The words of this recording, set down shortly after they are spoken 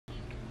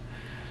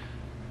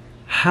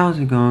How's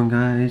it going,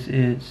 guys?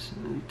 It's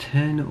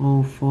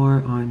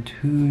 10:04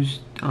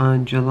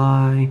 on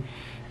July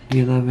the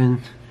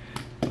 11th.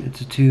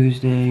 It's a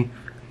Tuesday.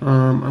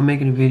 I'm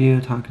making a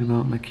video talking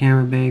about my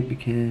camera bag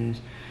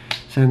because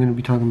I'm going to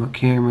be talking about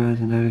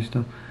cameras and other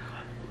stuff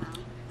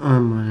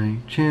on my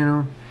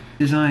channel.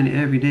 Designed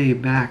everyday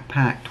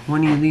backpack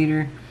 20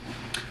 liter.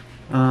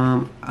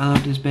 I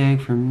love this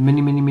bag for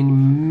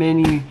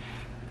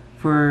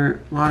for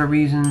a lot of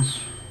reasons.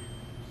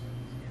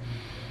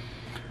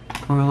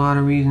 For a lot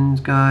of reasons,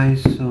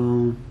 guys.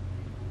 So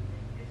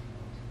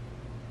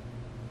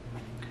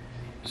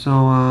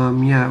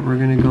yeah, we're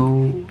gonna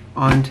go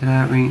on to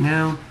that right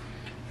now.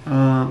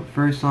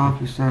 First off,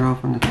 we start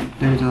off on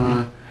there's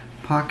a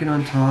pocket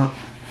on top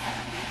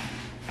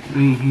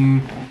right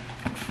here.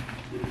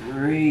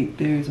 Right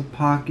there's a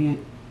pocket.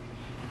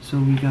 So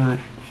we got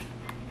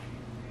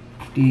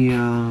the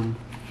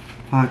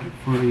pocket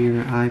for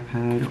your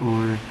iPad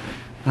or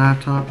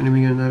laptop, and then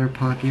we got another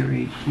pocket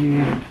right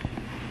here.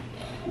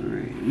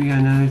 We got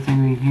another thing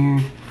right here.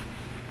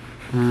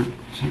 Let's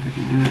see if I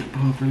can do it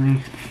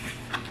properly.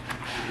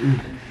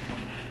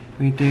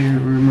 Right there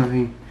where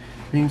my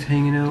thing's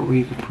hanging out, where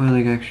you can put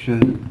like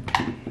extra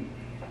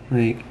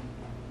like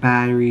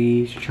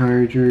batteries,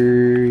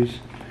 chargers,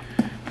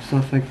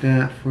 stuff like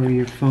that for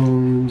your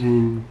phones,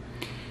 and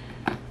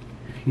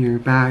your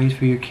batteries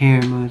for your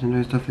cameras and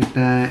other stuff like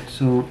that.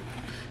 So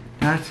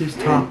that's this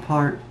top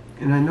part.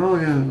 And I know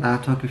I got a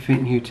laptop could fit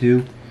in here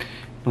too,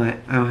 but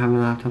I don't have a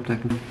laptop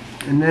that can.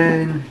 And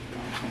then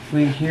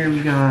right here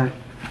we got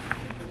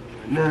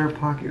another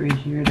pocket right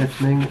here that's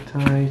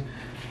magnetized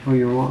for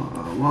your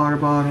water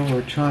bottle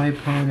or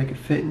tripod that could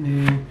fit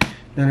in there.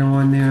 Another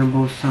one there on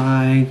both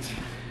sides.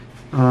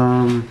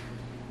 I'm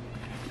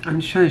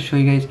just trying to show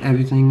you guys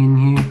everything in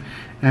here,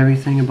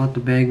 everything about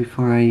the bag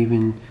before I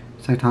even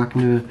start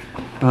talking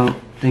about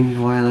things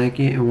why I like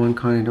it and one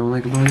kind I don't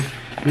like about it.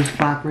 This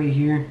flap right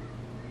here,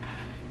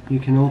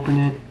 you can open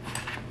it,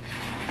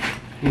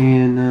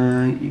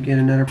 and you get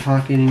another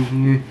pocket in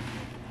here,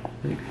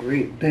 like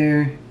right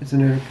there. It's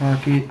another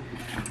pocket,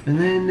 and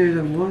then there's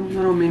one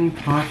little mini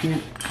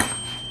pocket.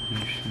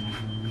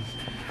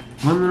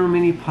 One little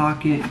mini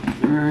pocket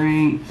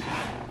right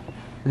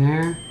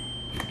there.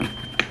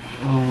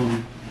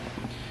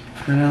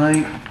 That I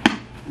like,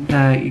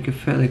 that you could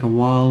fit like a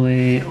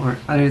wallet or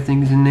other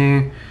things in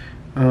there.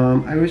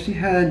 I wish you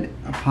had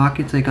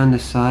pockets like on the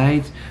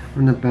sides,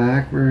 on the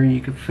back, where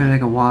you could fit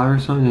like a wallet or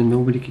something that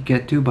nobody could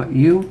get to but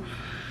you.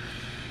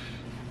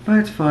 But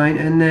it's fine.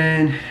 And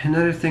then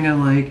another thing I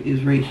like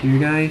is right here,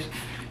 guys,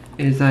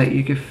 is that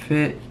you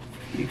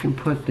can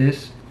put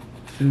this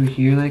through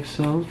here like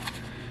so,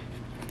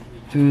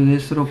 through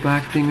this little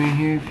black thing right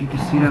here. If you can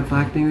see that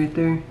black thing right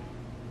there.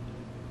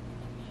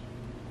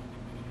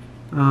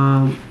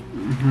 Let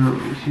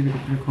me see if I can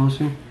put it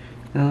closer.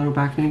 That little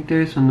back thing right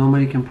there, so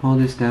nobody can pull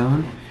this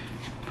down.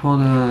 Pull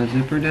the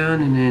zipper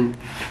down and then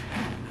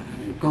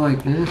go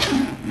like this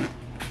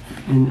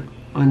and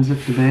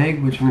unzip the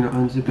bag, which I'm going to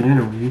unzip it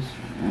anyways.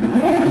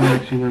 I'm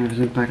actually going to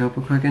zip back up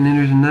real quick. And then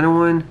there's another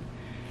one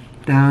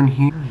down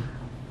here.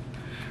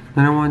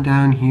 Another one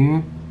down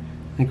here,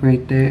 like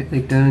right there,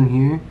 like down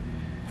here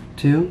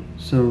too.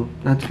 So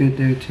that's good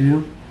there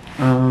too.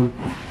 And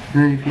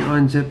then if you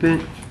unzip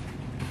it,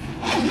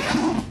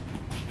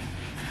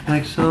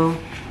 like so,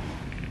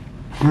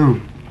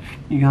 boom,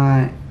 you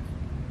got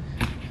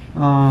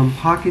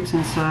pockets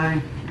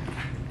inside,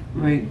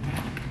 right,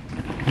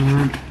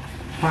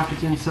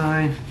 pockets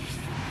inside,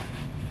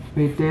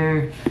 right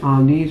there.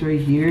 These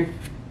right here,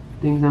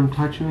 things I'm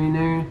touching right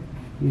there,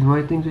 these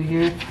white things right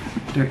here,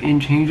 they're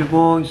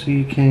interchangeable, so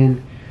you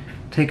can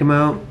take them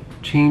out,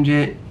 change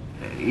it.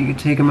 You can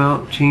take them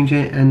out, change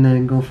it, and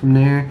then go from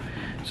there.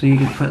 So you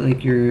can put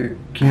like your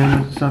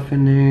cameras and stuff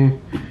in there.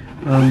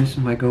 This is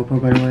my GoPro,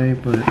 by the way,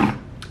 but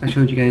I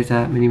showed you guys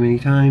that many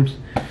times.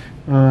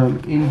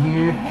 In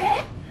here,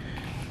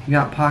 you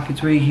got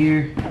pockets right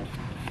here.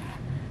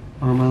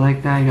 I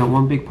like that. You got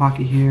one big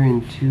pocket here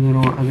and two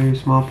little other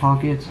small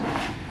pockets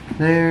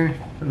there.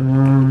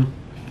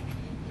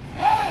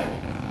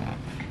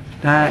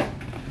 That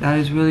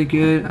is really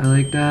good. I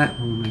like that.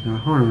 Oh my god,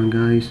 hold on,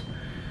 guys.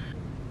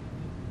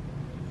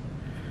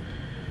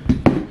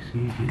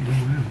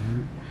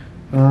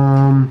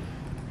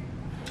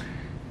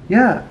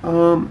 Yeah,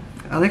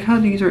 I like how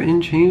these are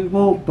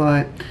interchangeable,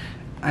 but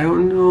I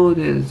don't know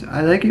this.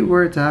 I like it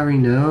where it's at right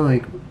now.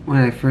 Like when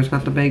I first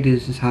got the bag,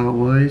 this is how it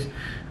was.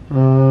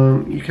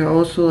 You can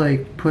also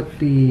like put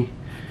the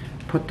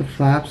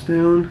flaps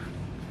down.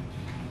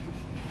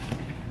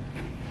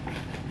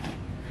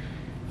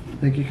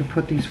 Like you can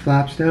put these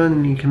flaps down,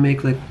 and you can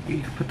make like,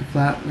 you can put the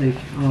flap like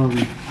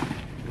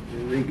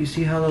you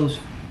see how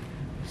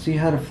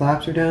the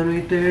flaps are down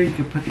right there. You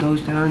can put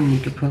those down, and you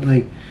can put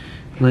like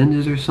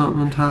lenses or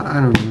something on top. I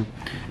don't know.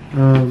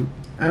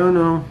 I don't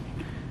know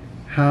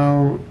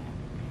how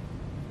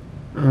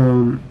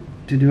to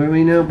do it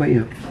right now, but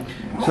yeah.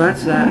 So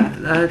that's that.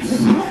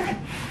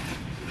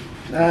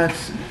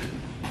 That's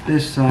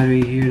this side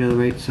right here to the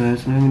right side.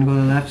 So now I'm gonna go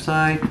to the left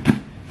side.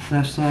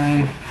 Left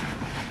side.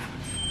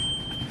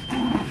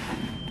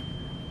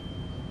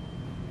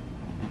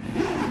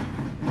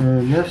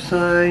 Left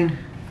side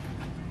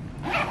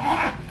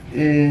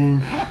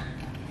is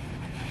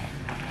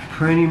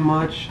pretty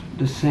much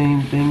the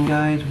same thing,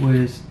 guys,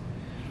 with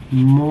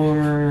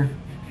more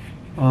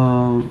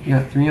you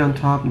got 3 on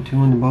top and 2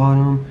 on the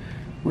bottom,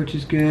 which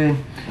is good.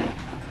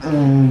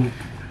 On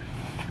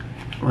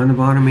the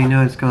bottom right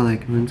now it's got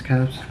like lens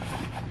caps.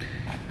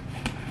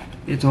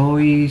 It's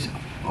always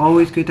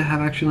good to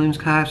have extra lens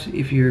caps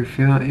if you're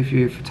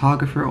a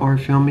photographer or a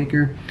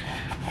filmmaker.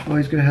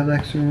 Always good to have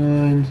extra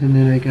ones. And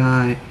then I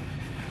got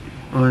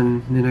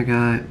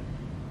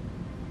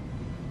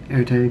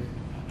AirTag.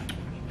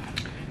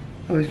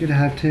 Always good to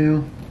have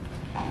 2.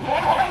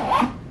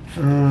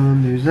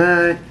 There's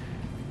that.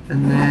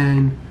 And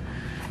then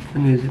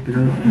let me zip it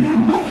up.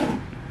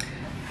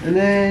 And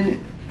then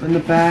on the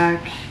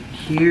back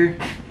here,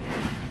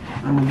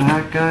 on the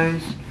back,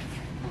 guys,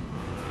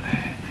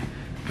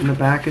 on the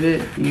back of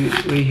it,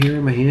 right here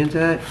where my hand's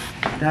at,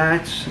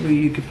 that's where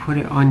you could put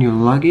it on your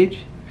luggage.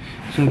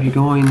 So if you're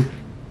going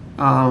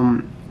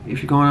on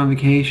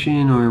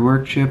vacation or a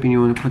work trip and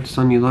you want to put this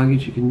on your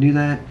luggage, you can do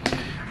that.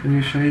 Let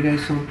me show you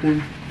guys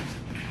something.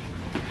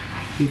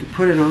 You can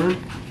put it on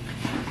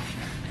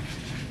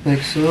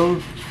like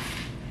so.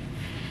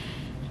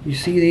 You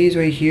see these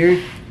right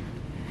here?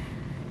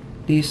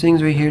 These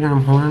things right here that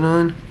I'm holding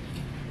on.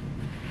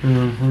 Then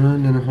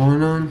I'm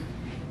holding on.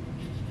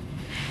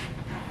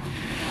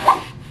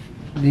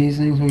 These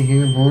things right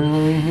here, I'm holding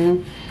on right here.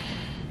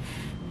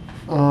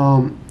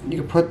 You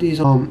can put these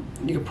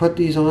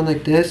on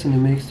like this, and it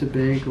makes the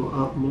bag go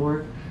up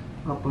more,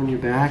 up on your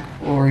back.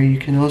 Or you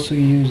can also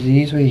use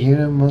these right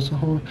here. I'm also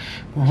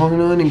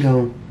holding on and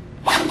go,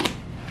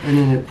 and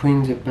then it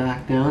brings it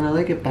back down. I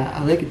like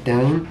it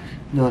down,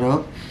 not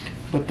up.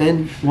 But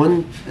then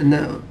one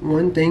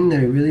thing that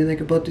I really like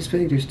about this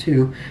bag, there's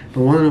 2,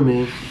 but one of them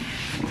is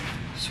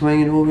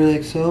swing it over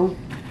like so.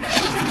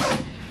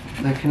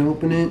 I can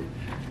open it,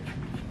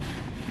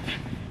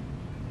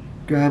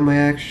 grab my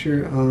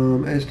extra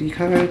SD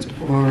cards,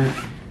 or I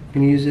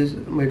can use this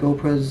my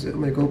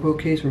GoPro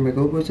case where my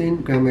GoPro's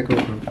in. Grab my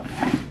GoPro,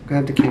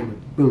 grab the camera,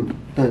 boom,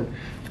 done.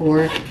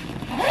 Or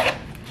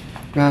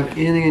grab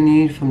anything I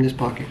need from this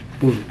pocket,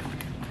 boom.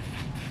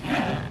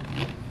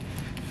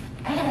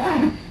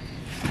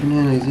 And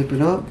then I zip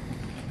it up.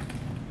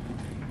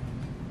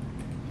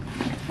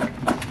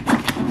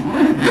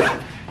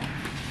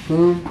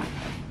 Boom.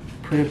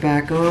 Put it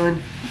back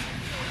on.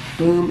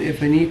 Boom.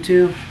 If I need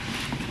to.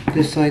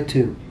 This side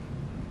too.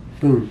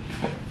 Boom.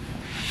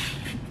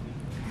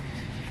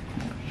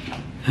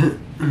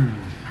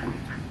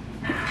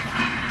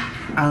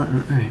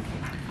 Alright.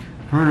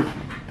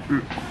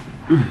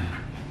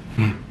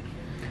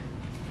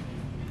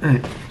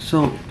 Alright,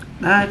 so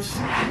that's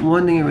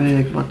one thing I really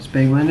like about this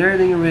bag. Another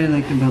thing I really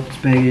like about this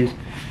bag is,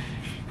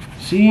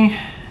 see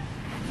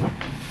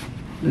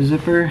the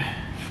zipper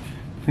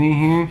right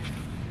here?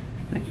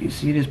 Like, you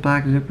see this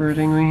black zipper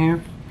thing right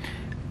here?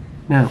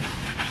 Now,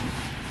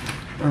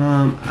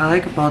 I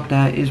like about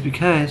that is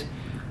because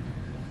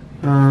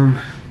I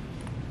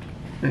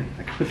can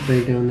put the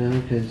bag down now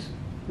because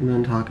I'm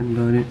done talking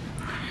about it.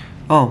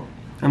 Oh,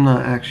 I'm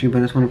not actually, but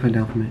I just want to put it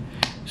down for a minute.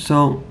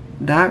 So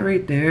that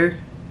right there,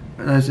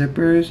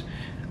 zippers,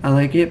 I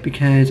like it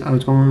because I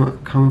was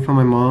coming from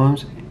my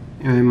mom's,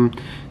 and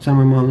so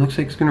my mom, looks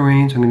like it's gonna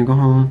rain, so I'm gonna go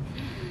home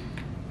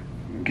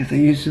because I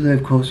used to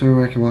live closer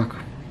where I could walk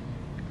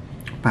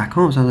back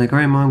home. So I was like,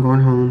 alright mom, I'm going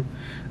home.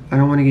 I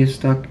don't want to get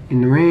stuck in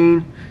the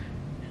rain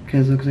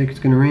because it looks like it's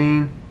gonna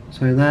rain.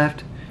 So I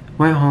left,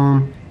 went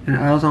home, and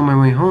I was on my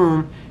way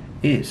home.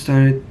 It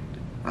started,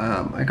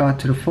 I got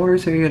to the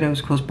forest area that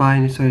was close by,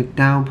 and it started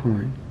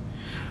downpouring.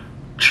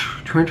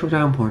 Torrential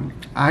downpouring.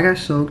 I got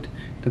soaked,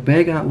 the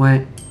bag got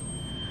wet.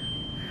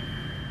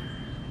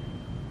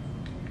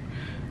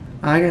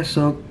 I got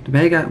soaked, the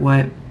bag got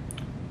wet,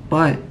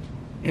 but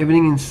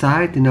everything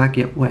inside did not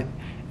get wet,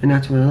 and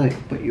that's what I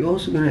like. But you're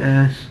also gonna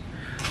ask,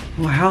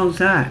 well, how's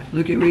that?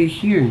 Look at right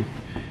here.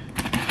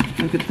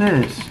 Look at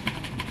this.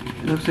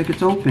 It looks like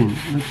it's open.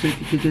 It looks like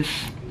you could just,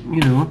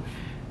 you know.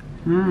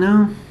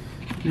 No,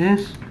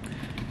 this,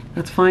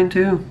 that's fine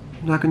too.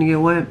 It's not gonna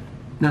get wet.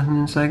 Nothing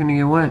inside gonna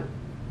get wet.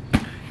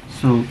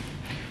 So,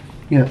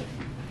 yeah.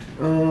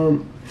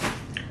 Oh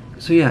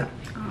yeah.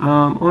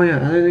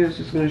 Other thing I was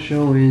just gonna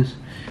show is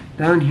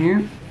down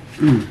here,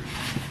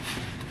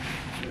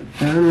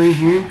 down right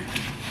here,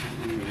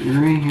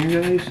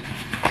 guys.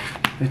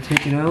 I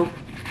take it out.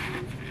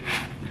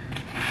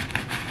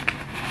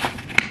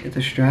 It's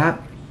a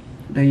strap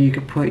that you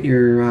could put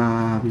your,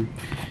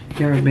 if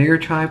you have a bigger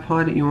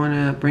tripod that you want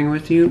to bring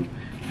with you,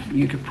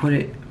 you could put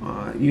it,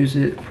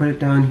 put it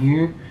down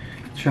here,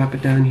 strap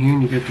it down here,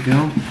 and you're good to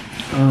go.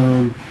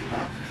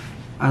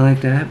 I like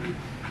that.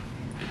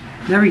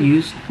 Never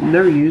used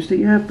it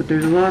yet, but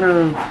there's a lot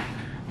of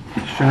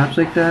straps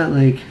like that.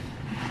 Like,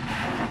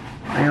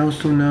 I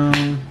also know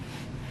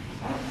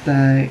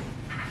that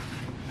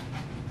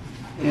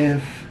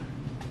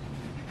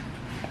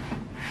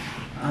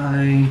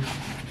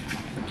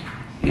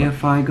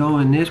if I go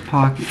in this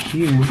pocket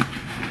here,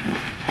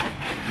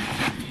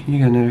 you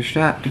got another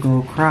strap to go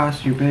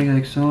across your bag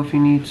like so if you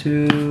need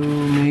to,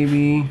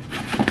 maybe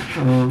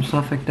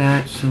stuff like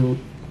that. So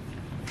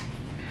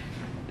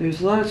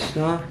there's a lot of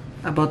stuff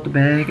about the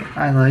bag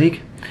I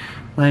like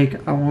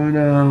I want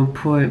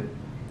to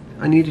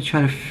I need to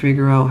try to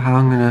figure out how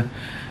I'm gonna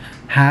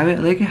have it.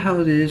 I like it how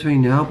it is right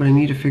now, but I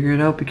need to figure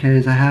it out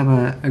because I have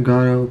a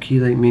Elgato Key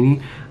Light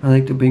Mini. I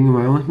like to bring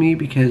around with me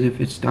because if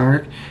it's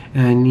dark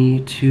and I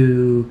need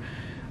to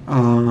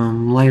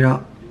light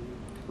up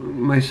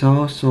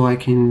myself so I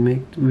can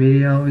make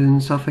videos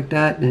and stuff like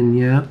that, then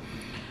yeah.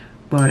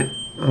 But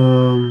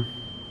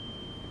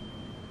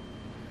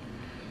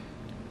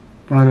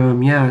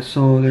yeah,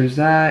 so there's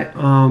that.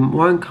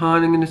 One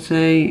con I'm gonna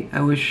say,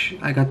 I wish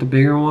I got the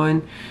bigger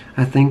one.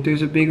 I think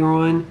there's a bigger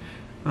one.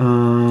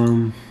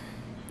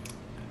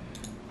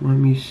 Let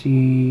me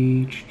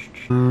see.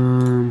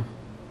 So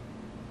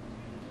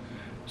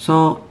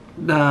so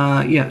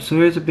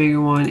there's a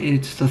bigger one.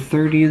 It's the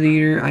 30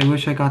 liter. I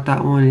wish I got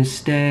that one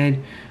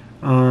instead.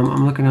 I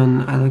looked on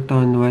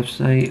the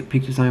website,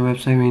 Peakdesig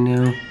website right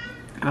now.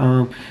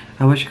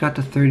 I wish I got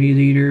the 30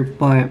 liter,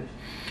 but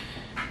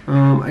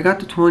I got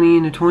the 20,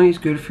 and the 20 is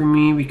good for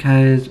me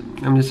because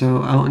I'm just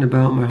out and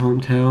about my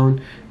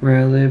hometown where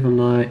I live. I'm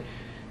not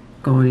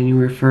going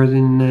anywhere further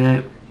than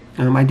that.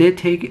 I did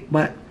take it,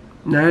 but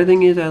another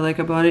thing is I like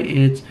about it,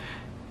 it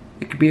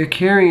could be a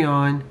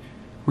carry-on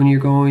when you're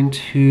going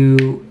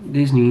to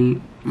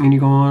Disney. When you're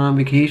going on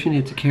vacation,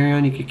 it's a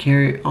carry-on. You could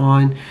carry it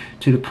on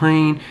to the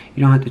plane.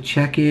 You don't have to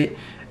check it.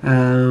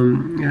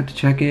 You have to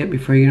check it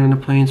before you get on the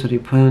plane, so they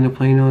put on the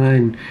plane on that,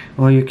 and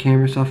all your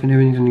camera stuff and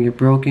everything's gonna get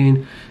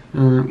broken.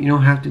 You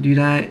don't have to do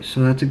that,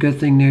 so that's a good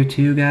thing there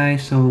too,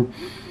 guys. So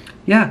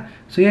yeah,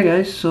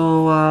 guys,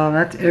 so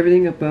that's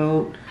everything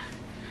about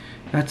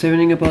the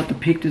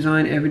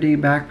Peakdesig Everyday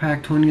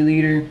Backpack 20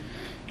 liter.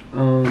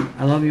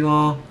 I love you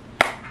all.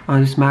 On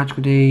this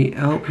magical day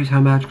out. Peace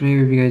out, magical day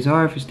wherever you guys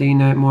are. If it's day,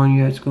 night, morning,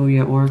 you at school, you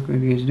at work,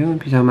 whatever you guys are doing.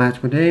 Peace out,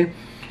 magical day.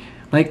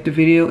 Like the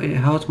video, it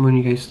helps more than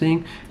you guys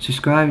think.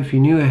 Subscribe if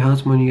you're new, it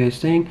helps more than you guys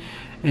think.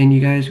 And you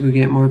guys will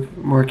get more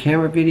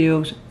camera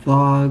videos,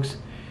 vlogs,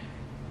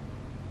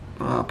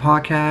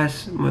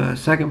 podcasts.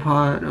 Second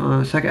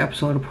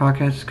episode of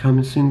podcast is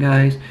coming soon,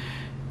 guys.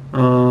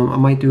 I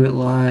might do it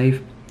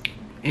live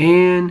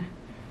and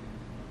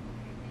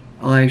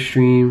a live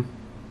stream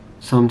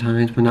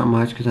sometimes, but not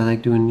much because I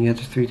like doing the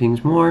other 3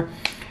 things more.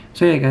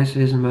 So yeah, guys,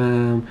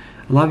 I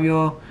love you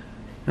all.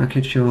 I'll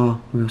catch you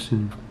all real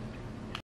soon.